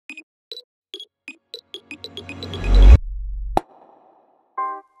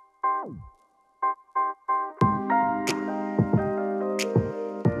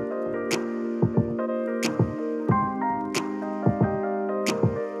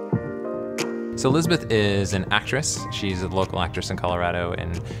So Elizabeth is an actress. She's a local actress in Colorado,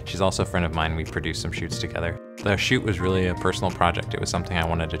 and she's also a friend of mine. We produced some shoots together. The shoot was really a personal project. It was something I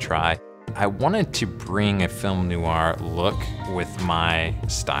wanted to try. I wanted to bring a film noir look with my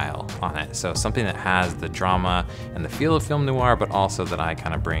style on it. So something that has the drama and the feel of film noir, but also that I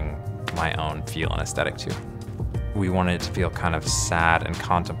kind of bring my own feel and aesthetic to. We wanted it to feel kind of sad and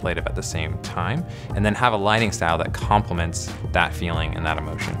contemplative at the same time, and then have a lighting style that complements that feeling and that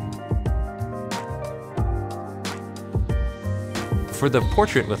emotion. For the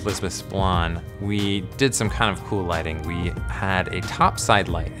portrait with Lisbeth Splan, we did some kind of cool lighting. We had a top side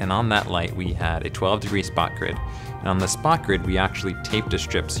light, and on that light we had a 12-degree spot grid. And on the spot grid, we actually taped a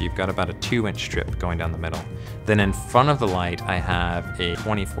strip, so you've got about a 2-inch strip going down the middle. Then in front of the light, I have a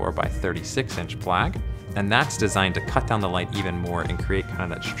 24 by 36-inch flag, and that's designed to cut down the light even more and create kind of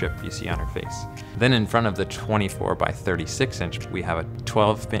that strip you see on her face. Then in front of the 24 by 36-inch, we have a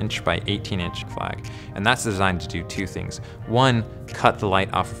 12-inch by 18-inch flag, and that's designed to do two things. One, cut the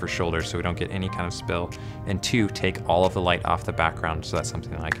light off of her shoulders so we don't get any kind of spill, and two, take all of the light off the background so that's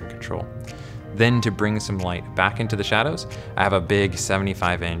something that I can control. Then to bring some light back into the shadows, I have a big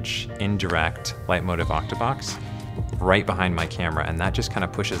 75-inch indirect light motive octabox right behind my camera, and that just kind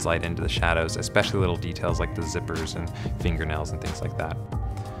of pushes light into the shadows, especially little details like the zippers and fingernails and things like that.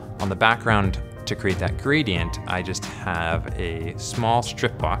 On the background, to create that gradient, I just have a small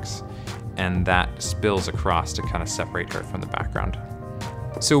strip box, and that spills across to kind of separate her from the background.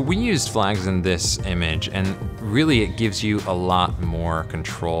 So we used flags in this image, and really it gives you a lot more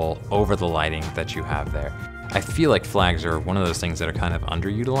control over the lighting that you have there. I feel like flags are one of those things that are kind of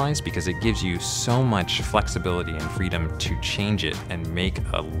underutilized because it gives you so much flexibility and freedom to change it and make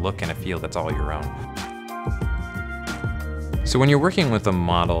a look and a feel that's all your own. So when you're working with a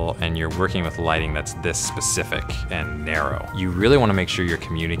model and you're working with lighting that's this specific and narrow, you really want to make sure you're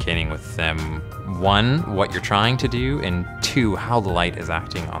communicating with them, one, what you're trying to do, and two, how the light is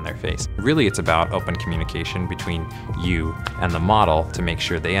acting on their face. Really, it's about open communication between you and the model to make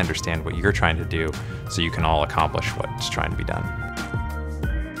sure they understand what you're trying to do so you can all accomplish what's trying to be done.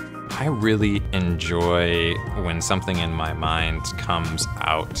 I really enjoy when something in my mind comes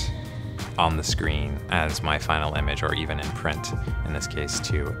out on the screen as my final image, or even in print in this case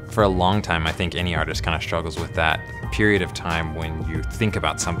too. For a long time, I think any artist kind of struggles with that period of time when you think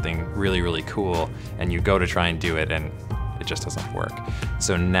about something really, really cool and you go to try and do it and it just doesn't work.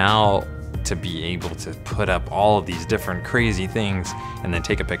 So now to be able to put up all of these different crazy things and then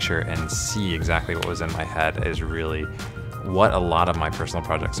take a picture and see exactly what was in my head is really what a lot of my personal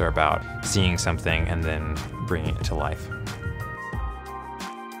projects are about, seeing something and then bringing it to life.